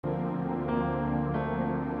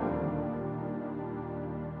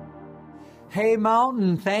Hey,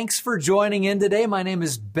 Mountain, thanks for joining in today. My name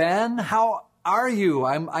is Ben. How are you?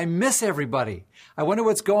 I miss everybody. I wonder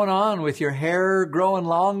what's going on with your hair growing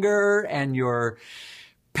longer and your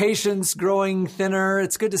patience growing thinner.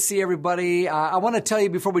 It's good to see everybody. I want to tell you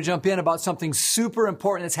before we jump in about something super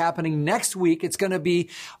important that's happening next week. It's going to be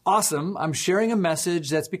awesome. I'm sharing a message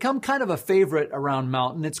that's become kind of a favorite around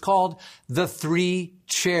Mountain. It's called The Three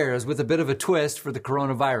Chairs, with a bit of a twist for the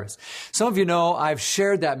coronavirus. Some of you know I've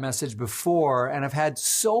shared that message before, and I've had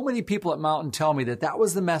so many people at Mountain tell me that that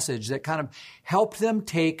was the message that kind of helped them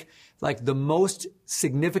take like the most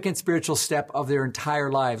significant spiritual step of their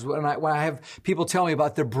entire lives. When I have people tell me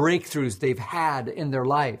about the breakthroughs they've had in their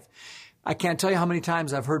life, I can't tell you how many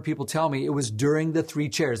times I've heard people tell me it was during the three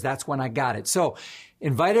chairs. That's when I got it. So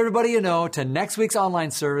invite everybody you know to next week's online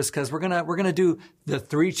service, because we're gonna do the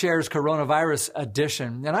Three Chairs Coronavirus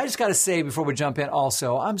Edition. And I just got to say before we jump in,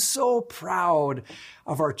 also, I'm so proud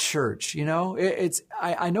of our church. You know,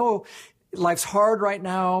 I know life's hard right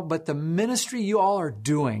now, but the ministry you all are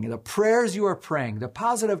doing, the prayers you are praying, the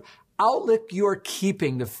positive outlook you are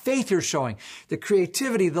keeping, the faith you're showing, the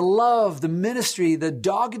creativity, the love, the ministry, the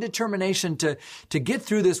dogged determination to get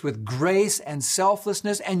through this with grace and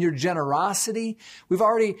selflessness, and your generosity. We've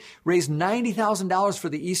already raised $90,000 for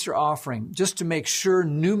the Easter offering just to make sure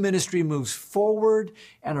new ministry moves forward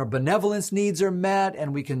and our benevolence needs are met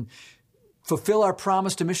and we can fulfill our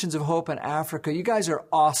promise to Missions of Hope in Africa. You guys are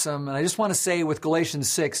awesome. And I just want to say with Galatians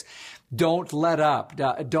 6, don't let up.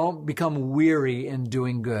 Don't become weary in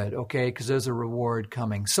doing good, okay? Because there's a reward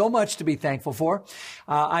coming. So much to be thankful for.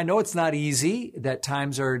 I know it's not easy, that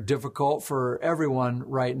times are difficult for everyone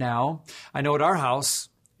right now. I know at our house,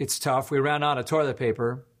 it's tough. We ran out of toilet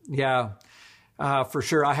paper. Yeah, for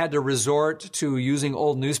sure. I had to resort to using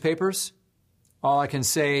old newspapers. All I can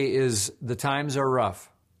say is the times are rough.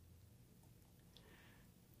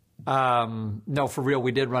 No, for real,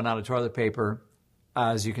 we did run out of toilet paper.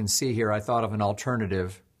 As you can see here, I thought of an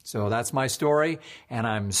alternative. So that's my story, and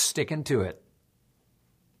I'm sticking to it.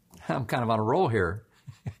 I'm kind of on a roll here.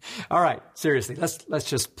 All right, seriously, let's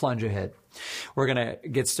just plunge ahead. We're going to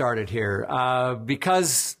get started here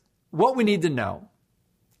because what we need to know,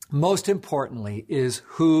 most importantly, is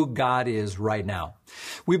who God is right now.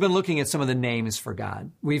 We've been looking at some of the names for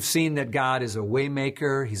God. We've seen that God is a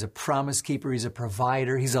waymaker, He's a promise keeper, He's a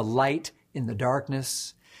provider, He's a light in the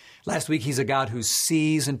darkness. Last week, He's a God who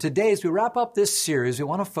sees. And today, as we wrap up this series, we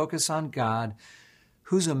want to focus on God,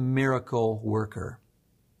 who's a miracle worker.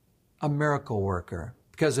 A miracle worker.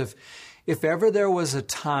 Because if ever there was a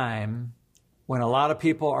time when a lot of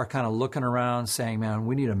people are kind of looking around saying, man,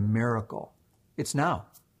 we need a miracle, it's now.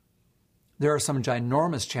 There are some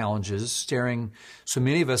ginormous challenges staring so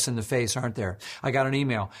many of us in the face, aren't there? I got an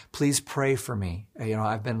email. Please pray for me. You know,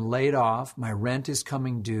 I've been laid off. My rent is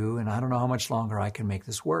coming due, and I don't know how much longer I can make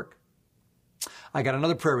this work. I got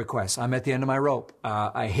another prayer request. I'm at the end of my rope.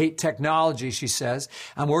 I hate technology, she says.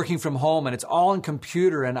 I'm working from home, and it's all on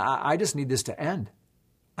computer, and I just need this to end.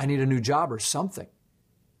 I need a new job or something.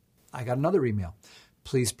 I got another email.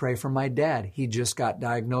 Please pray for my dad. He just got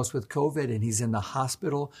diagnosed with COVID, and he's in the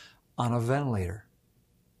hospital on a ventilator.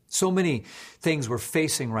 So many things we're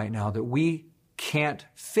facing right now that we can't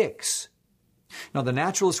fix. Now, the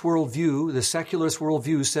naturalist worldview, the secularist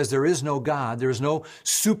worldview says there is no God. There is no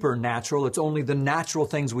supernatural. It's only the natural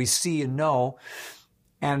things we see and know.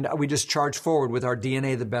 And we just charge forward with our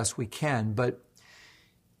DNA the best we can. But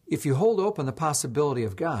if you hold open the possibility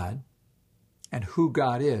of God and who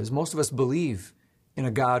God is, most of us believe in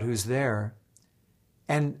a God who's there.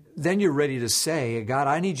 And then you're ready to say, God,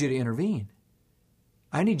 I need you to intervene.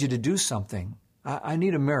 I need you to do something. I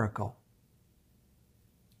need a miracle.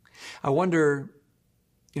 I wonder,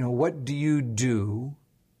 what do you do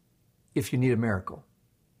if you need a miracle?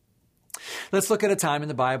 Let's look at a time in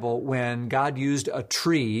the Bible when God used a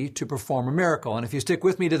tree to perform a miracle. And if you stick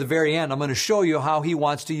with me to the very end, I'm going to show you how He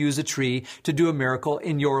wants to use a tree to do a miracle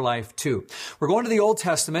in your life too. We're going to the Old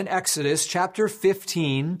Testament, Exodus chapter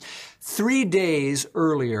 15. 3 days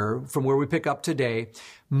earlier from where we pick up today,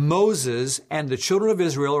 Moses and the children of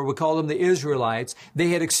Israel, or we call them the Israelites, they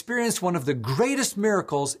had experienced one of the greatest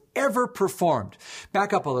miracles ever performed.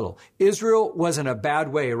 Back up a little. Israel was in a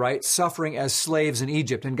bad way, right? Suffering as slaves in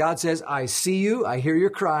Egypt. And God says, I see you, I hear your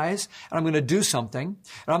cries, and I'm going to do something.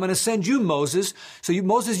 And I'm going to send you, Moses. So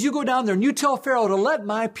Moses, you go down there and you tell Pharaoh to let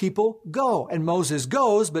my people go. And Moses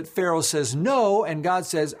goes, but Pharaoh says no, and God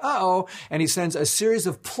says, uh-oh, and he sends a series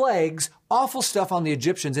of plagues, awful stuff on the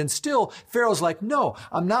Egyptians. And still, Pharaoh's like, no,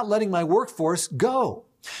 I'm not letting my workforce go.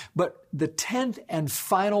 But the 10th and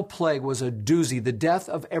final plague was a doozy, the death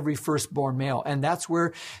of every firstborn male. And that's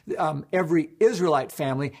where every Israelite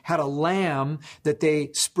family had a lamb that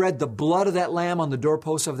they spread the blood of that lamb on the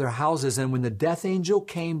doorposts of their houses. And when the death angel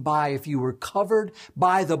came by, if you were covered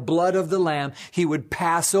by the blood of the lamb, he would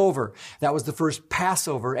pass over. That was the first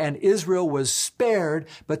Passover. And Israel was spared,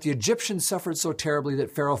 but the Egyptians suffered so terribly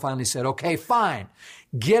that Pharaoh finally said, okay, fine.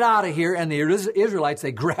 Get out of here. And the Israelites,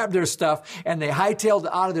 they grabbed their stuff and they hightailed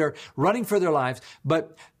out of there, running for their lives.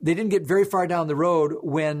 But they didn't get very far down the road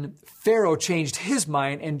when Pharaoh changed his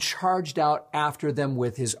mind and charged out after them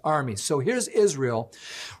with his army. So here's Israel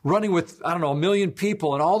running with, 1 million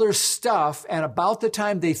people and all their stuff. And about the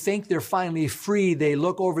time they think they're finally free, they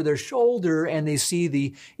look over their shoulder and they see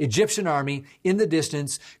the Egyptian army in the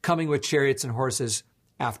distance coming with chariots and horses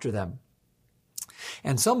after them.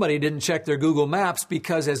 And somebody didn't check their Google Maps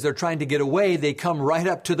because as they're trying to get away, they come right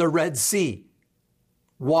up to the Red Sea.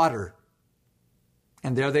 Water.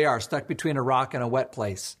 And there they are, stuck between a rock and a wet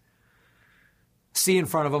place. Sea in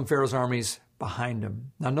front of them, Pharaoh's armies behind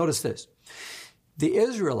them. Now notice this. The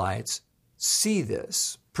Israelites see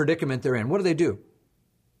this predicament they're in. What do?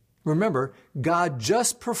 Remember, God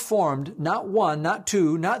just performed not 1, not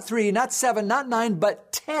 2, not 3, not 7, not 9,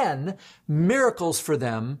 but 10 miracles for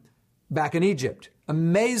them back in Egypt.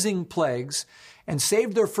 Amazing plagues, and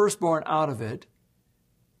saved their firstborn out of it.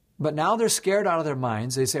 But now they're scared out of their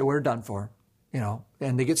minds. They say, we're done for,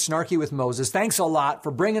 and they get snarky with Moses. Thanks a lot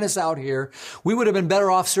for bringing us out here. We would have been better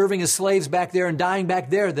off serving as slaves back there and dying back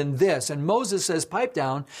there than this. And Moses says, pipe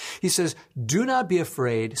down. He says, do not be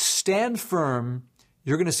afraid. Stand firm.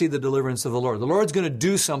 You're going to see the deliverance of the Lord. The Lord's going to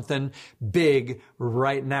do something big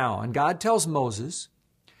right now. And God tells Moses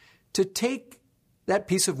to take that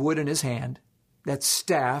piece of wood in his hand, that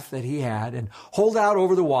staff that he had, and hold out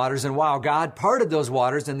over the waters. And wow, God parted those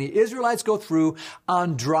waters and the Israelites go through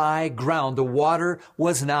on dry ground. The water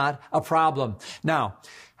was not a problem. Now,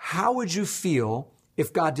 how would you feel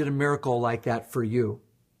if God did a miracle like that for you?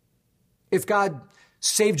 If God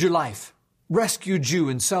saved your life, rescued you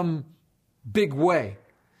in some big way?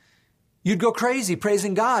 You'd go crazy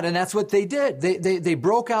praising God, and that's what they did. They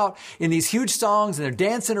broke out in these huge songs, and they're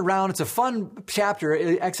dancing around. It's a fun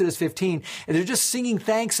chapter, Exodus 15, and they're just singing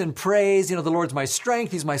thanks and praise. The Lord's my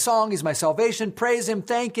strength. He's my song. He's my salvation. Praise Him.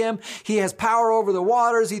 Thank Him. He has power over the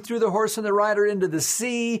waters. He threw the horse and the rider into the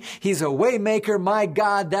sea. He's a way maker. My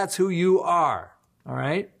God, that's who you are. All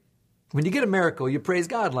right? When you get a miracle, you praise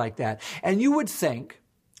God like that. And you would think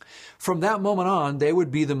from that moment on, they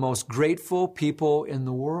would be the most grateful people in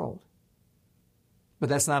the world. But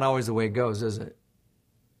that's not always the way it goes, is it?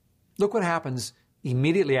 Look what happens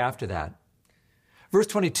immediately after that. Verse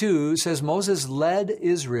 22 says, Moses led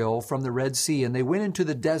Israel from the Red Sea, and they went into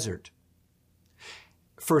the desert.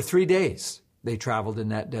 For 3 days, they traveled in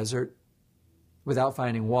that desert without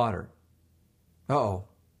finding water. Uh-oh.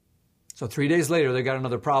 So 3 days later, they got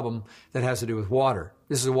another problem that has to do with water.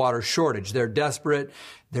 This is a water shortage. They're desperate.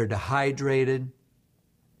 They're dehydrated.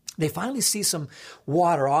 They finally see some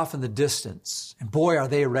water off in the distance. And boy, are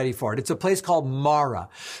they ready for it. It's a place called Marah.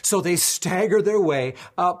 So they stagger their way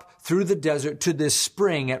up through the desert to this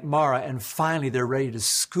spring at Marah. And finally, they're ready to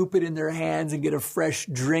scoop it in their hands and get a fresh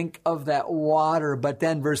drink of that water. But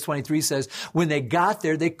then verse 23 says, when they got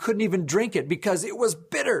there, they couldn't even drink it because it was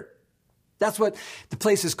bitter. That's what the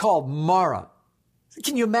place is called, Marah.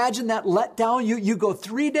 Can you imagine that letdown? You go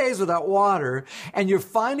 3 days without water and you're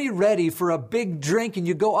finally ready for a big drink and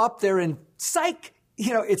you go up there and psych,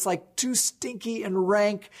 it's like too stinky and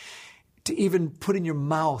rank to even put in your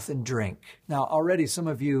mouth and drink. Now, already some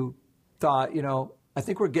of you thought, I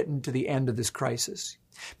think we're getting to the end of this crisis.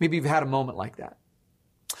 Maybe you've had a moment like that.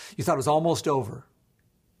 You thought it was almost over.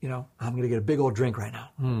 I'm going to get a big old drink right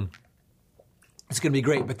now. It's going to be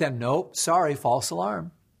great. But then, nope, sorry, false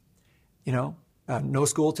alarm. No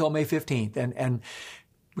school till May 15th. And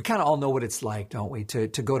we kind of all know what it's like, don't we, to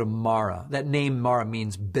go to Marah. That name Marah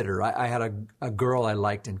means bitter. I had a girl I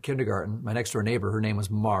liked in kindergarten, my next door neighbor, her name was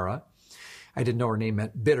Mara. I didn't know her name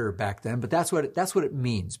meant bitter back then, but that's what it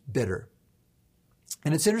means, bitter.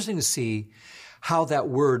 And it's interesting to see how that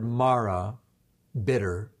word Marah,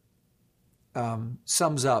 bitter,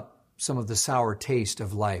 sums up some of the sour taste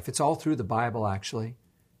of life. It's all through the Bible, actually,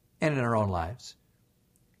 and in our own lives.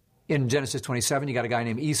 In Genesis 27, you got a guy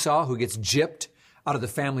named Esau who gets gypped out of the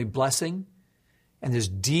family blessing. And there's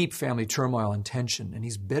deep family turmoil and tension. And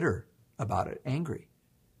he's bitter about it, angry.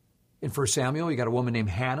 In 1 Samuel, you got a woman named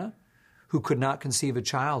Hannah who could not conceive a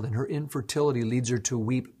child. And her infertility leads her to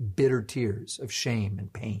weep bitter tears of shame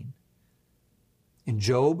and pain. In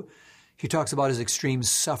Job, he talks about his extreme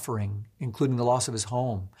suffering, including the loss of his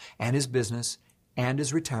home and his business and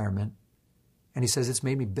his retirement And he says, it's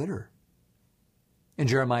made me bitter. In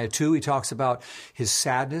Jeremiah 2, he talks about his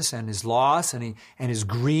sadness and his loss and his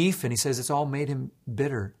grief, and he says it's all made him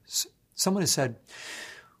bitter. Someone has said,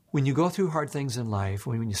 when you go through hard things in life,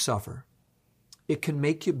 when you suffer, it can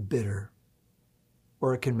make you bitter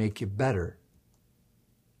or it can make you better.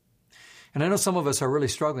 And I know some of us are really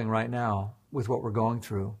struggling right now with what we're going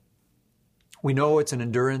through. We know it's an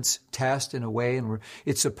endurance test in a way, and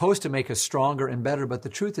it's supposed to make us stronger and better, but the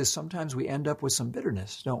truth is sometimes we end up with some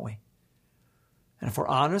bitterness, don't we? And if we're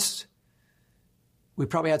honest, we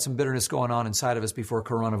probably had some bitterness going on inside of us before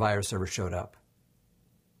coronavirus ever showed up.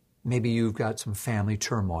 Maybe you've got some family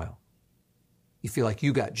turmoil. You feel like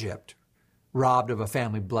you got gypped, robbed of a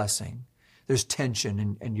family blessing. There's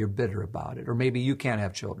tension and you're bitter about it. Or maybe you can't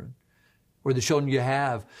have children, or the children you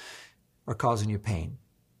have are causing you pain.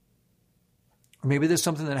 Or maybe there's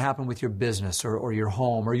something that happened with your business or your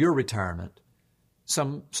home or your retirement.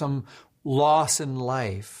 Some loss in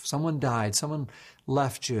life. Someone died. Someone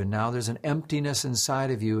left you. Now there's an emptiness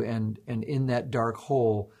inside of you, and in that dark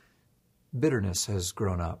hole, bitterness has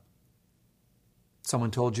grown up.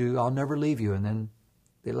 Someone told you, I'll never leave you, and then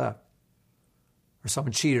they left. Or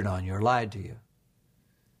someone cheated on you or lied to you.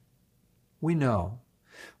 We know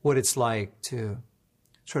what it's like to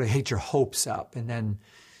sort of hate your hopes up and then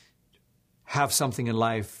have something in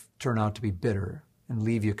life turn out to be bitter and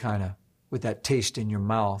leave you kind of with that taste in your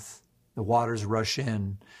mouth. The waters rush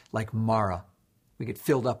in like Mara. We get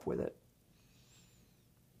filled up with it.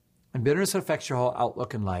 And bitterness affects your whole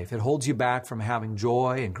outlook in life. It holds you back from having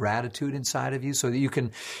joy and gratitude inside of you so that you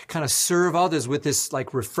can kind of serve others with this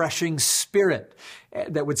like refreshing spirit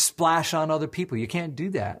that would splash on other people. You can't do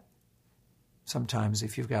that sometimes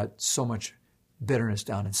if you've got so much bitterness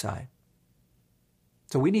down inside.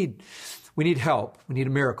 So we need help. We need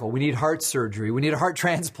a miracle. We need heart surgery. We need a heart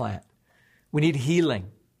transplant. We need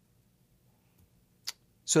healing.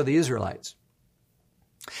 So the Israelites,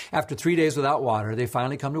 after 3 days without water, they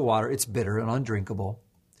finally come to water. It's bitter and undrinkable.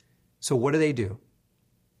 So what do?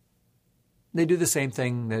 They do the same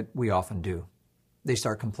thing that we often do. They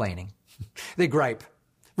start complaining. They gripe.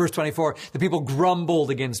 Verse 24, the people grumbled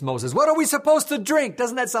against Moses. What are we supposed to drink?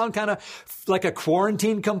 Doesn't that sound kind of like a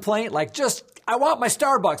quarantine complaint? Like I want my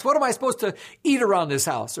Starbucks. What am I supposed to eat around this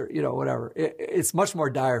house? Or, whatever. It's much more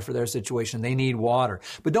dire for their situation. They need water.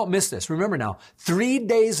 But don't miss this. Remember now, 3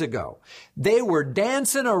 days ago, they were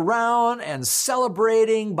dancing around and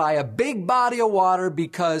celebrating by a big body of water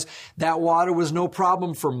because that water was no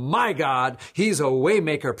problem for my God. He's a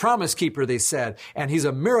waymaker, promise keeper, they said. And he's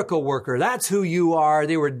a miracle worker. That's who you are.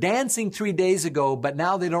 They were dancing 3 days ago, but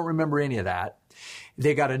now they don't remember any of that.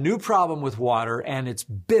 They got a new problem with water, and it's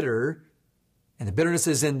bitter. And the bitterness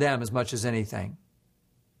is in them as much as anything.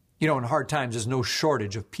 In hard times, there's no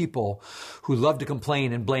shortage of people who love to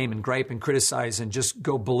complain and blame and gripe and criticize and just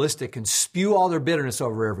go ballistic and spew all their bitterness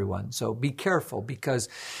over everyone. So be careful, because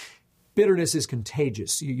bitterness is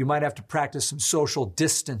contagious. You might have to practice some social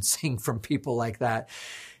distancing from people like that,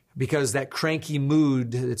 because that cranky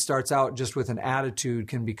mood that starts out just with an attitude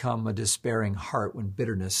can become a despairing heart when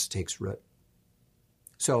bitterness takes root.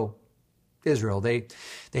 So Israel, they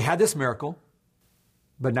had this miracle,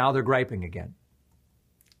 but now they're griping again.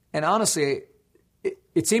 And honestly,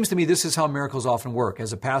 it seems to me this is how miracles often work.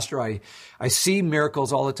 As a pastor, I see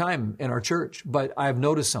miracles all the time in our church, but I've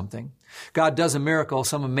noticed something. God does a miracle,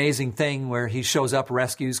 some amazing thing where he shows up,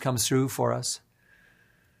 rescues, comes through for us.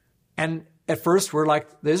 And at first, we're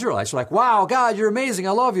like the Israelites. We're like, wow, God, you're amazing.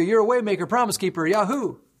 I love you. You're a way maker, promise keeper,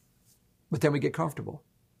 Yahoo. But then we get comfortable.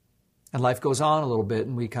 And life goes on a little bit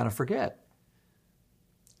and we kind of forget.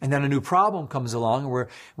 And then a new problem comes along and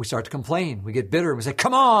we start to complain. We get bitter and we say,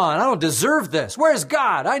 come on, I don't deserve this. Where's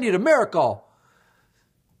God? I need a miracle.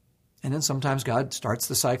 And then sometimes God starts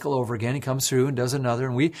the cycle over again. He comes through and does another,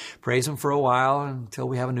 and we praise him for a while until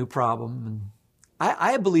we have a new problem. And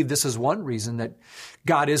I believe this is one reason that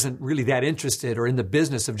God isn't really that interested or in the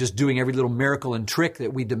business of just doing every little miracle and trick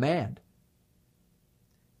that we demand,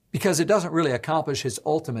 because it doesn't really accomplish his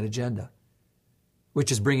ultimate agenda,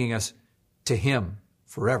 which is bringing us to him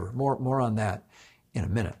forever. More on that in a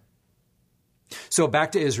minute. So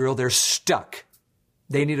back to Israel. They're stuck.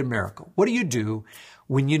 They need a miracle. What do you do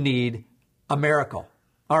when you need a miracle?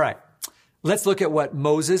 All right. Let's look at what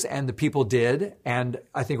Moses and the people did. And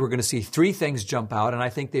I think we're going to see 3 things jump out, and I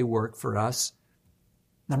think they work for us.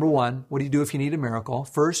 Number 1, what do you do if you need a miracle?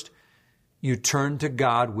 First, you turn to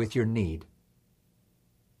God with your need.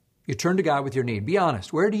 You turn to God with your need. Be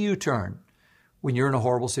honest. Where do you turn when you're in a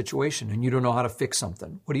horrible situation and you don't know how to fix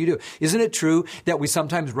something? What do? Isn't it true that we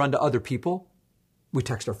sometimes run to other people? We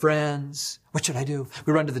text our friends. What should I do?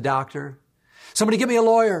 We run to the doctor. Somebody give me a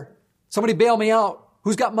lawyer. Somebody bail me out.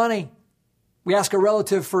 Who's got money? We ask a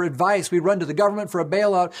relative for advice. We run to the government for a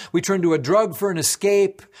bailout. We turn to a drug for an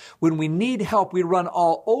escape. When we need help, we run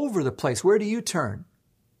all over the place. Where do you turn?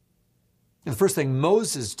 And the first thing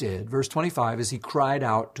Moses did, verse 25, is he cried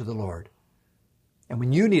out to the Lord. And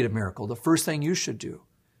when you need a miracle, the first thing you should do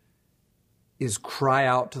is cry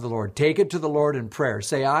out to the Lord. Take it to the Lord in prayer.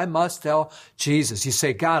 Say, I must tell Jesus. You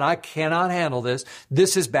say, God, I cannot handle this.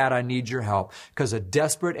 This is bad. I need your help. Because a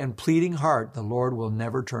desperate and pleading heart, the Lord will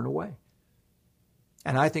never turn away.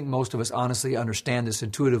 And I think most of us honestly understand this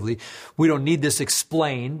intuitively. We don't need this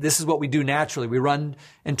explained. This is what we do naturally. We run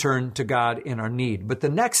and turn to God in our need. But the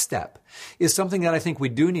next step is something that I think we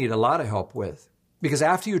do need a lot of help with. Because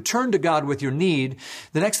after you turn to God with your need,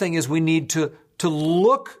 the next thing is we need to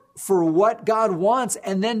look for what God wants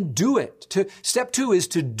and then do it. Step 2 is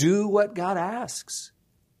to do what God asks.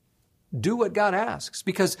 Do what God asks.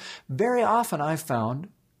 Because very often I've found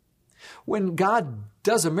when God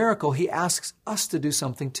does a miracle, he asks us to do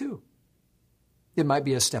something too. It might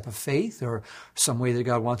be a step of faith or some way that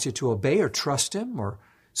God wants you to obey or trust him or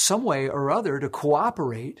some way or other to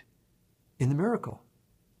cooperate in the miracle.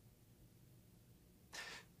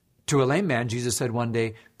 To a lame man, Jesus said one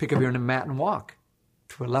day, pick up your mat and walk.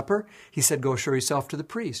 To a leper, he said, go show yourself to the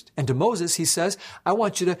priest. And to Moses, he says, I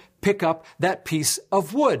want you to pick up that piece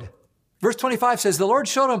of wood. Verse 25 says, the Lord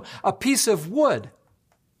showed him a piece of wood.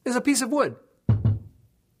 There's a piece of wood.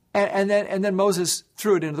 And then Moses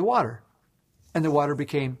threw it into the water. And the water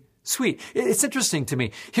became sweet. It's interesting to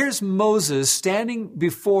me. Here's Moses standing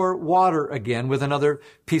before water again with another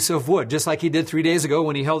piece of wood, just like he did 3 days ago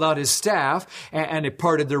when he held out his staff and it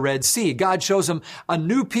parted the Red Sea. God shows him a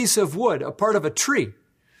new piece of wood, a part of a tree.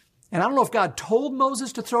 And I don't know if God told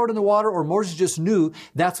Moses to throw it in the water or Moses just knew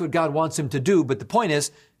that's what God wants him to do. But the point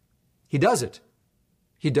is, he does it.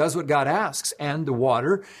 He does what God asks, and the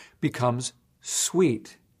water becomes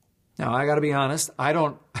sweet. Now, I got to be honest, I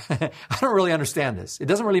don't really understand this. It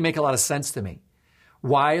doesn't really make a lot of sense to me.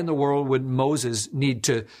 Why in the world would Moses need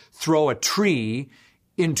to throw a tree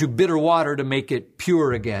into bitter water to make it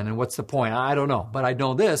pure again? And what's the point? I don't know. But I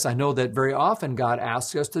know this. I know that very often God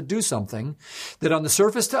asks us to do something that on the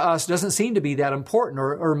surface to us doesn't seem to be that important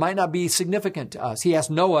or might not be significant to us. He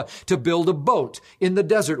asked Noah to build a boat in the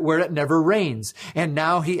desert where it never rains. And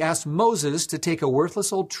now he asked Moses to take a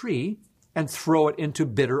worthless old tree and throw it into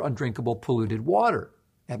bitter, undrinkable, polluted water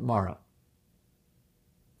at Marah.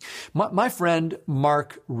 My friend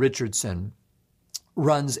Mark Richardson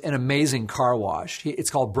runs an amazing car wash. It's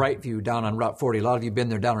called Brightview down on Route 40. A lot of you have been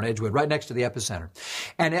there down on Edgewood, right next to the Epicenter.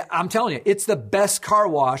 And I'm telling you, it's the best car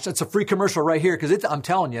wash. That's a free commercial right here because I'm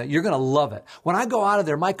telling you, you're going to love it. When I go out of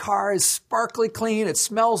there, my car is sparkly clean. It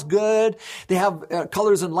smells good. They have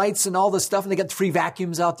colors and lights and all this stuff. And they got free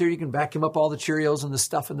vacuums out there. You can vacuum up all the Cheerios and the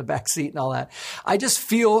stuff in the back seat and all that. I just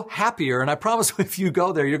feel happier. And I promise if you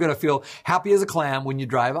go there, you're going to feel happy as a clam when you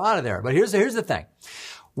drive out of there. But here's the thing.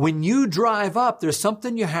 When you drive up, there's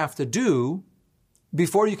something you have to do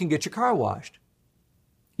before you can get your car washed.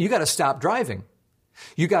 You got to stop driving.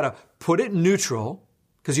 You got to put it in neutral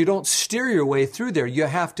because you don't steer your way through there. You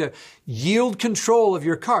have to yield control of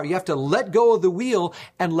your car. You have to let go of the wheel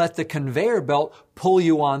and let the conveyor belt pull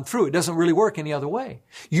you on through. It doesn't really work any other way.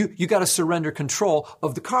 You got to surrender control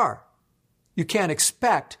of the car. You can't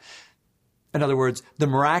expect, in other words, the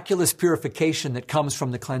miraculous purification that comes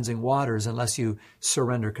from the cleansing waters unless you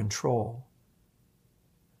surrender control.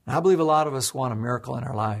 And I believe a lot of us want a miracle in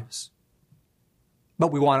our lives,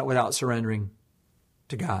 but we want it without surrendering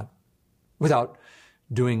to God, without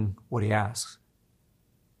doing what he asks.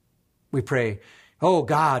 We pray, oh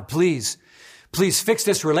God, please fix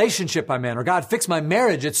this relationship I'm in, or God, fix my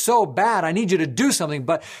marriage. It's so bad. I need you to do something,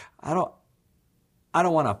 but I don't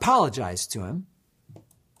want to apologize to him.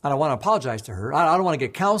 I don't want to apologize to her. I don't want to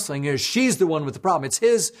get counseling. She's the one with the problem. It's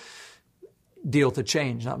his deal to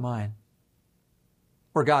change, not mine.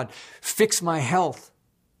 Or God, fix my health.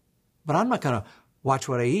 But I'm not going to watch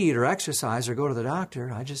what I eat or exercise or go to the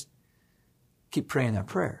doctor. I just keep praying that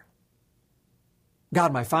prayer.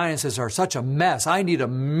 God, my finances are such a mess. I need a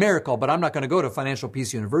miracle, but I'm not going to go to Financial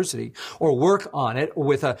Peace University or work on it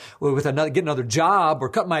or get another job or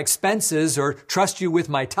cut my expenses or trust you with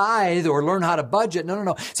my tithe or learn how to budget.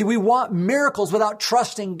 No. See, we want miracles without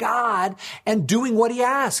trusting God and doing what he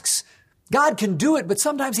asks. God can do it, but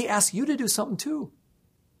sometimes he asks you to do something too.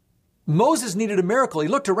 Moses needed a miracle. He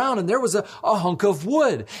looked around and there was a hunk of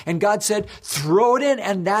wood. And God said, throw it in.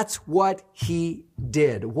 And that's what he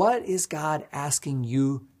did. What is God asking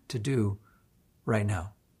you to do right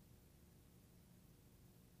now?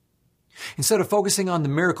 Instead of focusing on the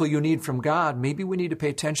miracle you need from God, maybe we need to pay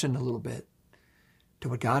attention a little bit to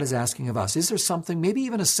what God is asking of us? Is there something, maybe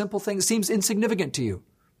even a simple thing that seems insignificant to you,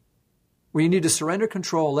 where you need to surrender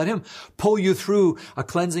control, let him pull you through a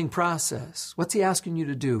cleansing process? What's he asking you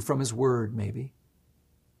to do from his word, maybe?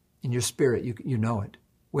 In your spirit, you know it.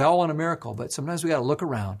 We all want a miracle, but sometimes we got to look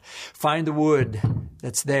around, find the wood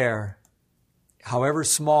that's there, however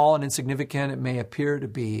small and insignificant it may appear to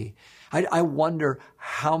be. I wonder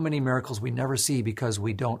how many miracles we never see because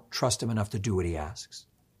we don't trust him enough to do what he asks.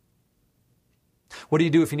 What do you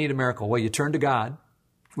do if you need a miracle? Well, you turn to God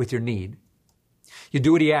with your need. You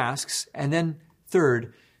do what he asks. And then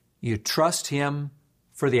third, you trust him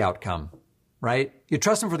for the outcome, right? You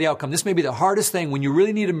trust him for the outcome. This may be the hardest thing when you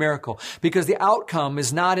really need a miracle because the outcome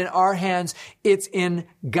is not in our hands. It's in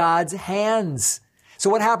God's hands. So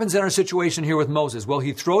what happens in our situation here with Moses? Well,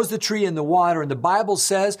 he throws the tree in the water, and the Bible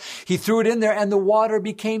says he threw it in there and the water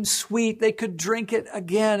became sweet. They could drink it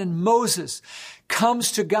again. And Moses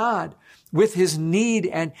comes to God with his need,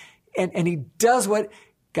 and he does what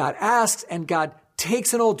God asks, and God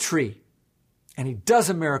takes an old tree and he does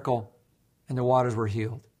a miracle, and the waters were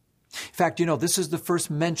healed. In fact, this is the first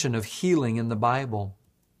mention of healing in the Bible.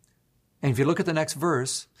 And if you look at the next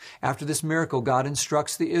verse, after this miracle, God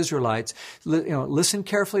instructs the Israelites, listen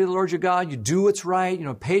carefully to the Lord your God. You do what's right.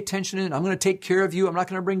 Pay attention. I'm going to take care of you. I'm not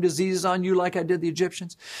going to bring diseases on you like I did the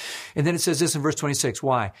Egyptians. And then it says this in verse 26.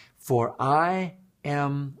 Why? For I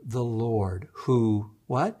am the Lord who,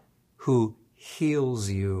 what? Who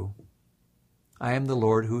heals you. I am the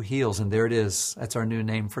Lord who heals. And there it is. That's our new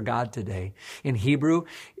name for God today. In Hebrew,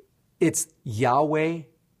 it's Yahweh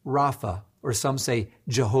Rapha, or some say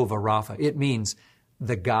Jehovah Rapha. It means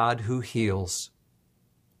the God who heals.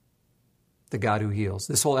 The God who heals.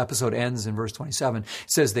 This whole episode ends in verse 27. It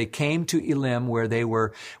says they came to Elim where there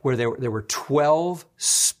were 12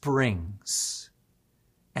 springs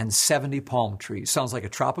and 70 palm trees. Sounds like a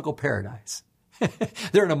tropical paradise.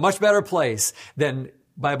 They're in a much better place than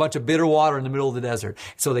by a bunch of bitter water in the middle of the desert.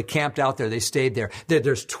 So they camped out there. They stayed there.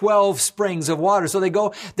 There's 12 springs of water. So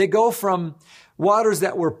they go from waters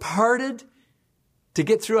that were parted to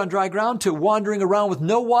get through on dry ground to wandering around with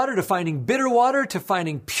no water, to finding bitter water, to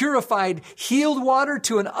finding purified, healed water,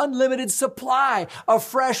 to an unlimited supply of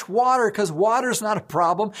fresh water, because water's not a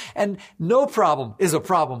problem, and no problem is a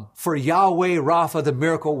problem for Yahweh Rapha, the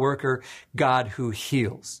miracle worker, God who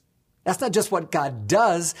heals. That's not just what God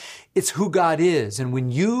does, it's who God is. And when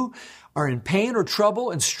you are in pain or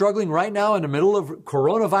trouble and struggling right now in the middle of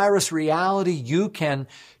coronavirus reality, you can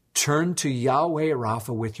turn to Yahweh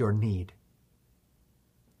Rapha with your need.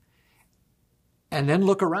 And then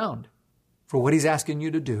look around for what he's asking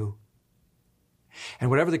you to do. And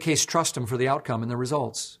whatever the case, trust him for the outcome and the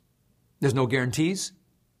results. There's no guarantees,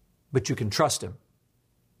 but you can trust him.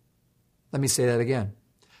 Let me say that again.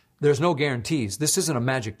 There's no guarantees. This isn't a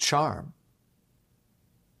magic charm,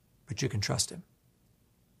 but you can trust him.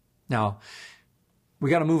 Now, we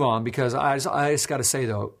got to move on because I just got to say,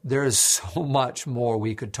 though, there is so much more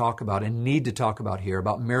we could talk about and need to talk about here,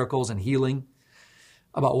 about miracles and healing,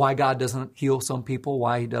 about why God doesn't heal some people,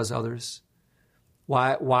 why he does others,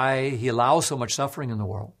 why he allows so much suffering in the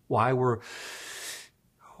world, why we're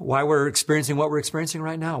experiencing what we're experiencing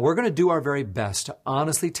right now. We're going to do our very best to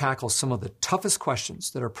honestly tackle some of the toughest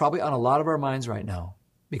questions that are probably on a lot of our minds right now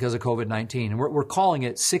because of COVID-19. And we're calling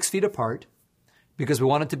it 6 feet apart because we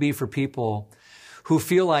want it to be for people who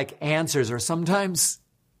feel like answers are sometimes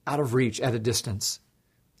out of reach at a distance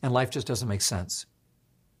and life just doesn't make sense.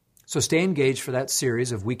 So stay engaged for that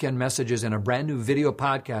series of weekend messages and a brand new video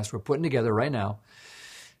podcast we're putting together right now.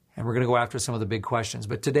 And we're going to go after some of the big questions.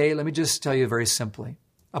 But today, let me just tell you very simply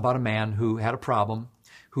about a man who had a problem,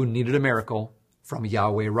 who needed a miracle from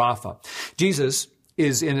Yahweh Rapha. Jesus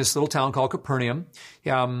is in this little town called Capernaum.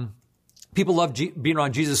 People love being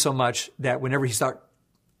around Jesus so much that whenever he starts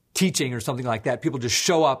teaching or something like that, people just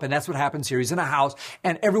show up, and that's what happens here. He's in a house,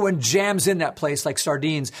 and everyone jams in that place like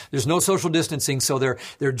sardines. There's no social distancing, so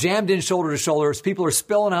they're jammed in shoulder to shoulder. People are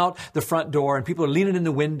spilling out the front door, and people are leaning in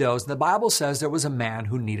the windows. And the Bible says there was a man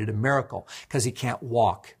who needed a miracle because he can't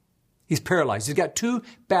walk. He's paralyzed. He's got 2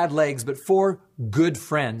 bad legs, but 4 good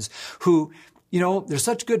friends who, they're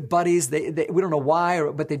such good buddies. We don't know why,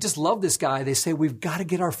 but they just love this guy. They say, we've got to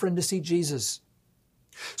get our friend to see Jesus.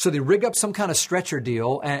 So they rig up some kind of stretcher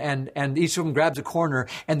deal, and each of them grabs a corner,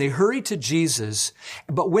 and they hurry to Jesus.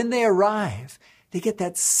 But when they arrive, they get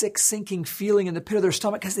that sick, sinking feeling in the pit of their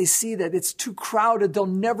stomach because they see that it's too crowded. They'll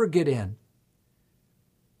never get in.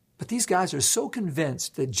 But these guys are so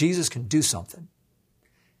convinced that Jesus can do something.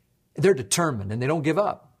 They're determined, and they don't give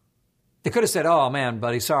up. They could have said, oh, man,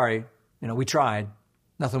 buddy, sorry. We tried.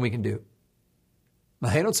 Nothing we can do.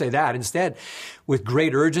 They don't say that. Instead, with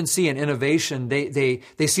great urgency and innovation, they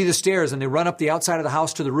see the stairs and they run up the outside of the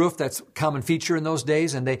house to the roof. That's a common feature in those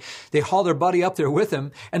days. And they haul their buddy up there with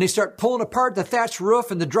them and they start pulling apart the thatched roof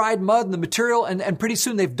and the dried mud and the material. And pretty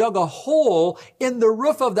soon they've dug a hole in the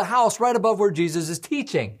roof of the house right above where Jesus is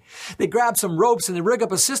teaching. They grab some ropes and they rig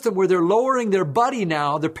up a system where they're lowering their buddy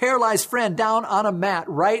now, their paralyzed friend, down on a mat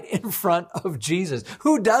right in front of Jesus.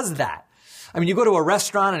 Who does that? I mean, you go to a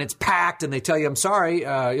restaurant and it's packed and they tell you, I'm sorry,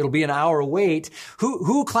 it'll be an hour wait.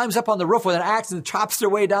 Who climbs up on the roof with an axe and chops their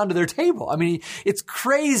way down to their table? I mean, it's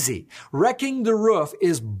crazy. Wrecking the roof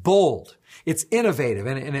is bold. It's innovative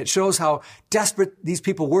and it shows how desperate these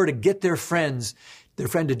people were to get their friend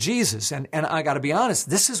to Jesus. And I got to be honest,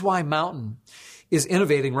 this is why Mountain is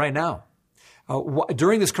innovating right now.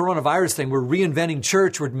 During this coronavirus thing, we're reinventing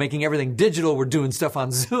church. We're making everything digital. We're doing stuff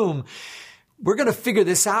on Zoom. We're going to figure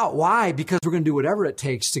this out. Why? Because we're going to do whatever it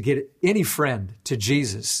takes to get any friend to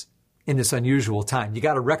Jesus in this unusual time. You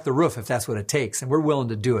got to wreck the roof if that's what it takes, and we're willing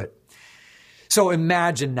to do it. So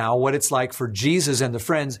imagine now what it's like for Jesus and the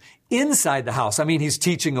friends inside the house. I mean, he's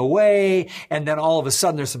teaching away, and then all of a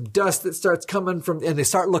sudden there's some dust that starts coming from, and they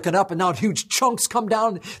start looking up, and now huge chunks come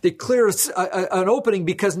down. They clear an opening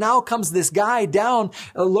because now comes this guy down,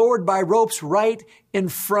 lowered by ropes right in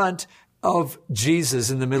front of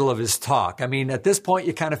Jesus in the middle of his talk. I mean, at this point,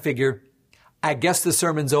 you kind of figure, I guess the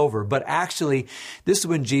sermon's over. But actually, this is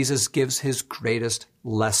when Jesus gives his greatest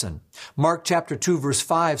lesson. Mark chapter 2, verse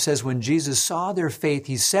 5 says, when Jesus saw their faith,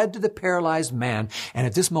 he said to the paralyzed man, and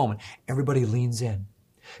at this moment, everybody leans in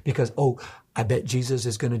because, I bet Jesus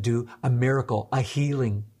is going to do a miracle, a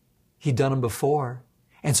healing. He'd done them before.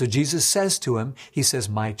 And so Jesus says to him, he says,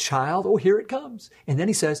 my child, here it comes. And then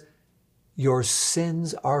he says, your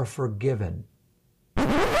sins are forgiven.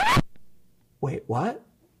 Wait, what?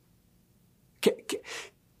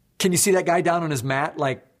 Can you see that guy down on his mat?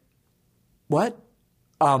 Like, what?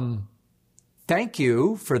 Thank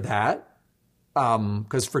you for that.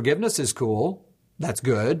 Because forgiveness is cool. That's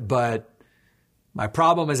good. But my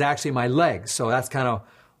problem is actually my legs. So that's kind of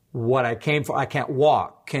what I came for. I can't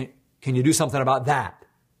walk. Can you do something about that?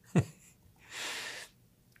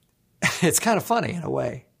 It's kind of funny in a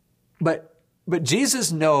way. But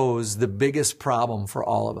Jesus knows the biggest problem for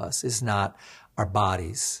all of us is not our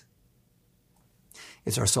bodies.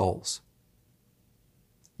 It's our souls.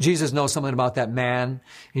 Jesus knows something about that man.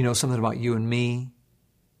 He knows something about you and me.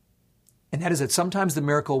 And that is that sometimes the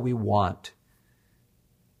miracle we want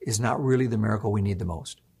is not really the miracle we need the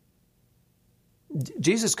most.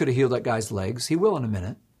 Jesus could have healed that guy's legs. He will in a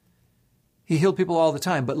minute. He healed people all the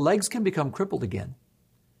time, but legs can become crippled again.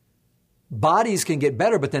 Bodies can get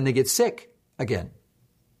better, but then they get sick again.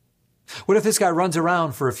 What if this guy runs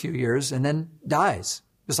around for a few years and then dies,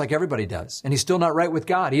 just like everybody does, and he's still not right with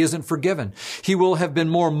God? He isn't forgiven. He will have been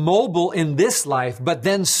more mobile in this life, but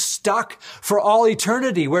then stuck for all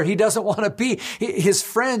eternity where he doesn't want to be. His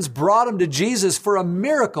friends brought him to Jesus for a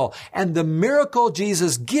miracle, and the miracle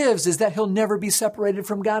Jesus gives is that he'll never be separated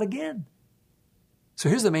from God again. So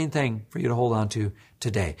here's the main thing for you to hold on to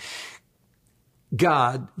today.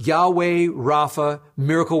 God, Yahweh, Rapha,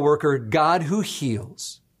 miracle worker, God who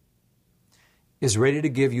heals, is ready to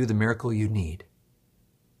give you the miracle you need.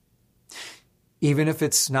 Even if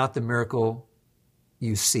it's not the miracle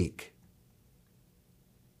you seek.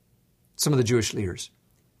 Some of the Jewish leaders,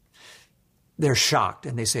 they're shocked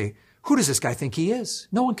and they say, who does this guy think he is?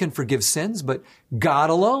 No one can forgive sins but God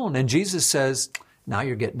alone. And Jesus says, now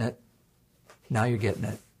you're getting it. Now you're getting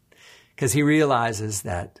it. Because he realizes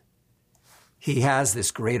that he has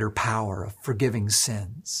this greater power of forgiving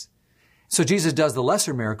sins. So Jesus does the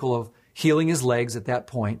lesser miracle of healing his legs at that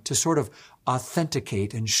point to sort of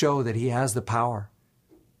authenticate and show that he has the power.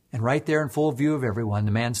 And right there in full view of everyone,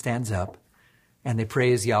 the man stands up and they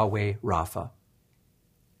praise Yahweh Rapha.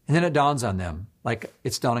 And then it dawns on them, like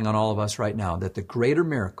it's dawning on all of us right now, that the greater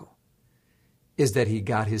miracle is that he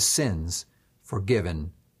got his sins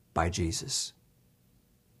forgiven by Jesus.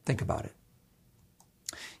 Think about it.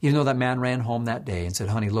 Even though that man ran home that day and said,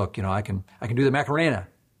 honey, look, I can do the Macarena.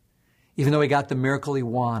 Even though he got the miracle he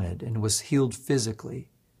wanted and was healed physically,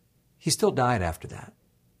 he still died after that.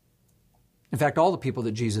 In fact, all the people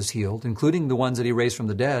that Jesus healed, including the ones that he raised from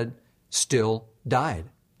the dead, still died.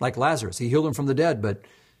 Like Lazarus, he healed him from the dead, but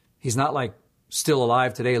he's not like still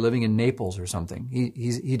alive today living in Naples or something.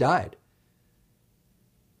 He died.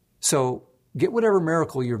 So get whatever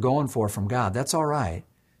miracle you're going for from God. That's all right,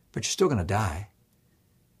 but you're still going to die.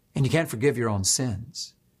 And you can't forgive your own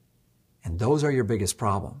sins. And those are your biggest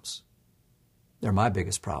problems. They're my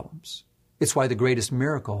biggest problems. It's why the greatest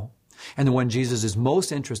miracle and the one Jesus is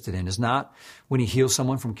most interested in is not when he heals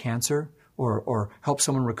someone from cancer or help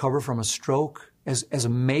someone recover from a stroke, as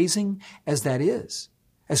amazing as that is,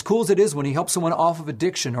 as cool as it is when he helps someone off of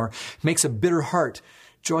addiction or makes a bitter heart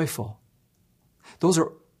joyful, those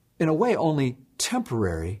are, in a way, only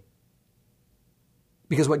temporary.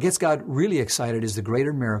 Because what gets God really excited is the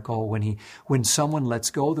greater miracle when someone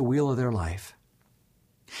lets go the wheel of their life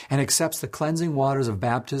and accepts the cleansing waters of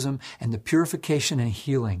baptism and the purification and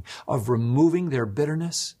healing of removing their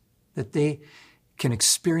bitterness, that they can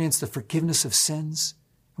experience the forgiveness of sins.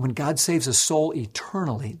 When God saves a soul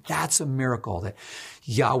eternally, that's a miracle that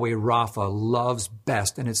Yahweh Rapha loves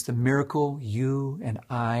best. And it's the miracle you and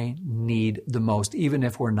I need the most, even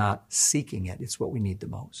if we're not seeking it. It's what we need the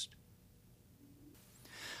most.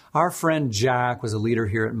 Our friend Jack was a leader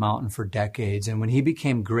here at Mountain for decades. And when he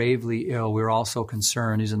became gravely ill, we were all so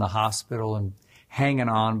concerned. He's in the hospital and hanging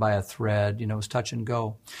on by a thread. It was touch and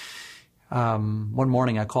go. One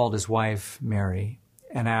morning I called his wife, Mary,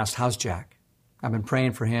 and asked, "How's Jack? I've been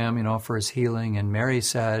praying for him, for his healing." And Mary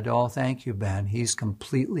said, "Oh, thank you, Ben. He's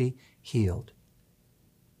completely healed."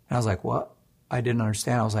 And I was like, "What?" I didn't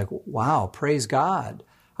understand. I was like, "Wow, praise God."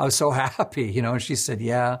 I was so happy, and she said,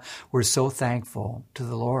 "Yeah, we're so thankful to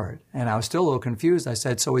the Lord." And I was still a little confused. I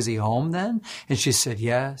said, "So is he home then?" And she said,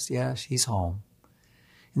 yes, he's home.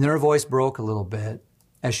 And then her voice broke a little bit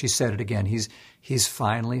as she said it again. He's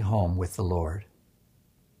finally home with the Lord.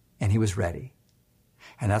 And he was ready.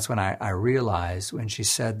 And that's when I realized when she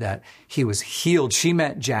said that he was healed, she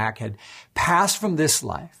meant Jack had passed from this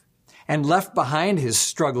life and left behind his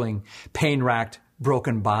struggling, pain-racked,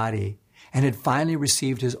 broken body and had finally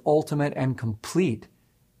received his ultimate and complete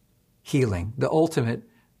healing, the ultimate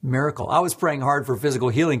miracle. I was praying hard for physical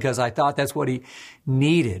healing because I thought that's what he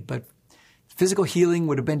needed, but physical healing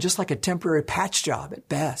would have been just like a temporary patch job at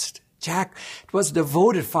best. Jack was a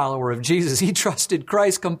devoted follower of Jesus. He trusted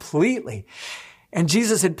Christ completely. And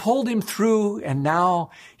Jesus had pulled him through, and now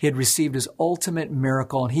he had received his ultimate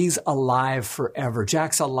miracle, and he's alive forever.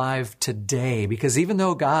 Jack's alive today, because even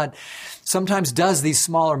though God sometimes does these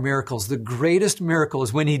smaller miracles, the greatest miracle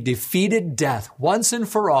is when he defeated death once and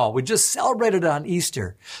for all. We just celebrated it on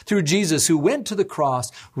Easter through Jesus, who went to the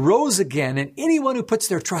cross, rose again, and anyone who puts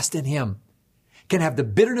their trust in him can have the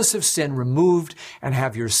bitterness of sin removed and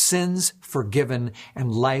have your sins forgiven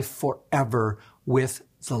and life forever with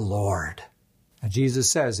the Lord. Now, Jesus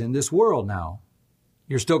says, in this world now,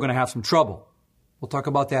 you're still going to have some trouble. We'll talk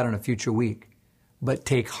about that in a future week. But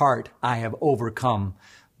take heart, I have overcome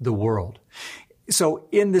the world. So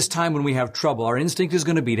in this time when we have trouble, our instinct is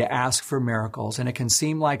going to be to ask for miracles. And it can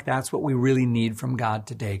seem like that's what we really need from God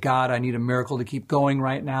today. God, I need a miracle to keep going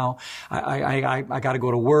right now. I got to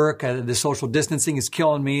go to work. The social distancing is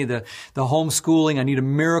killing me. The homeschooling, I need a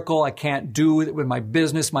miracle. I can't do it with my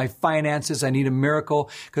business, my finances. I need a miracle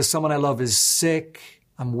because someone I love is sick.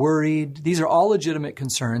 I'm worried. These are all legitimate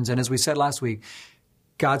concerns. And as we said last week,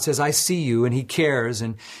 God says, I see you, and he cares,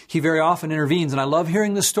 and he very often intervenes. And I love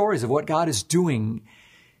hearing the stories of what God is doing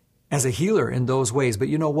as a healer in those ways. But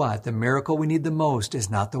you know what? The miracle we need the most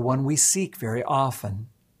is not the one we seek very often.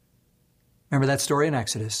 Remember that story in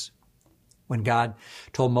Exodus when God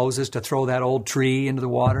told Moses to throw that old tree into the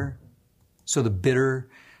water so the bitter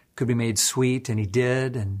could be made sweet, and he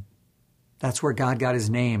did. And that's where God got his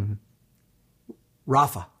name,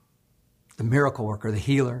 Rapha. The miracle worker, the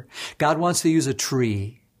healer. God wants to use a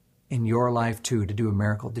tree in your life too to do a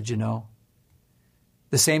miracle. Did you know?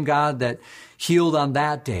 The same God that healed on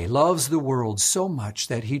that day loves the world so much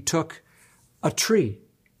that he took a tree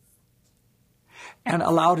and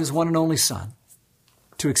allowed his one and only Son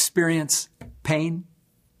to experience pain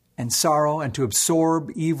and sorrow and to absorb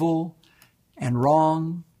evil and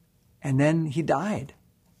wrong. And then he died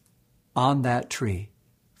on that tree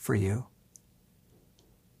for you.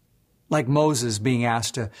 Like Moses being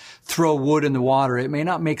asked to throw wood in the water, it may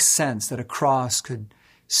not make sense that a cross could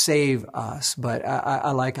save us, but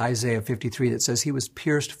I like Isaiah 53 that says he was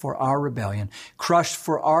pierced for our rebellion, crushed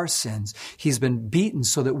for our sins. He's been beaten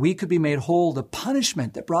so that we could be made whole. The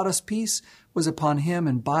punishment that brought us peace was upon him,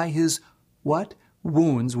 and by his what?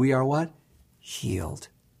 Wounds we are what? Healed.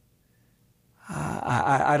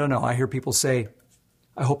 I don't know. I hear people say,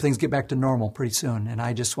 I hope things get back to normal pretty soon, and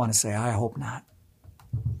I just want to say, I hope not.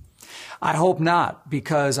 I hope not,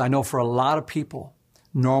 because I know for a lot of people,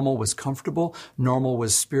 normal was comfortable. Normal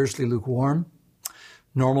was spiritually lukewarm.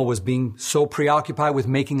 Normal was being so preoccupied with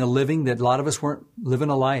making a living that a lot of us weren't living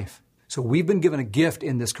a life. So we've been given a gift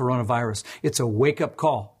in this coronavirus. It's a wake-up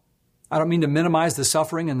call. I don't mean to minimize the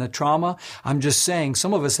suffering and the trauma. I'm just saying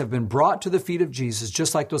some of us have been brought to the feet of Jesus,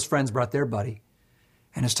 just like those friends brought their buddy.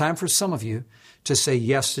 And it's time for some of you to say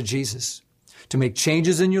yes to Jesus. to make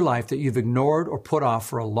changes in your life that you've ignored or put off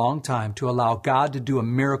for a long time, to allow God to do a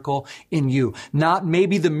miracle in you. Not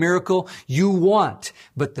maybe the miracle you want,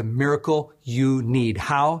 but the miracle you need.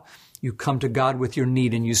 How? You come to God with your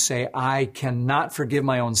need and you say, I cannot forgive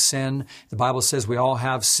my own sin. The Bible says we all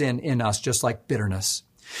have sin in us, just like bitterness.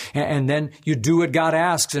 And then you do what God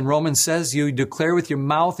asks. And Romans says you declare with your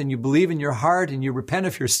mouth and you believe in your heart and you repent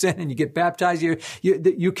of your sin and you get baptized.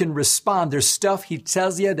 You can respond. There's stuff He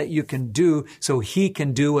tells you that you can do so He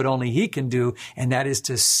can do what only He can do, and that is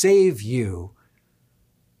to save you.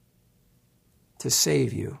 To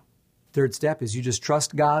save you. Third step is you just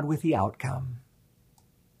trust God with the outcome.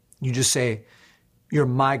 You just say, you're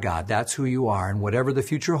my God. That's who you are. And whatever the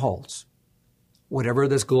future holds, whatever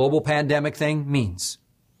this global pandemic thing means,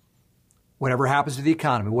 whatever happens to the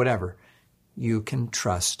economy, whatever, you can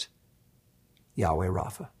trust Yahweh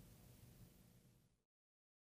Rapha.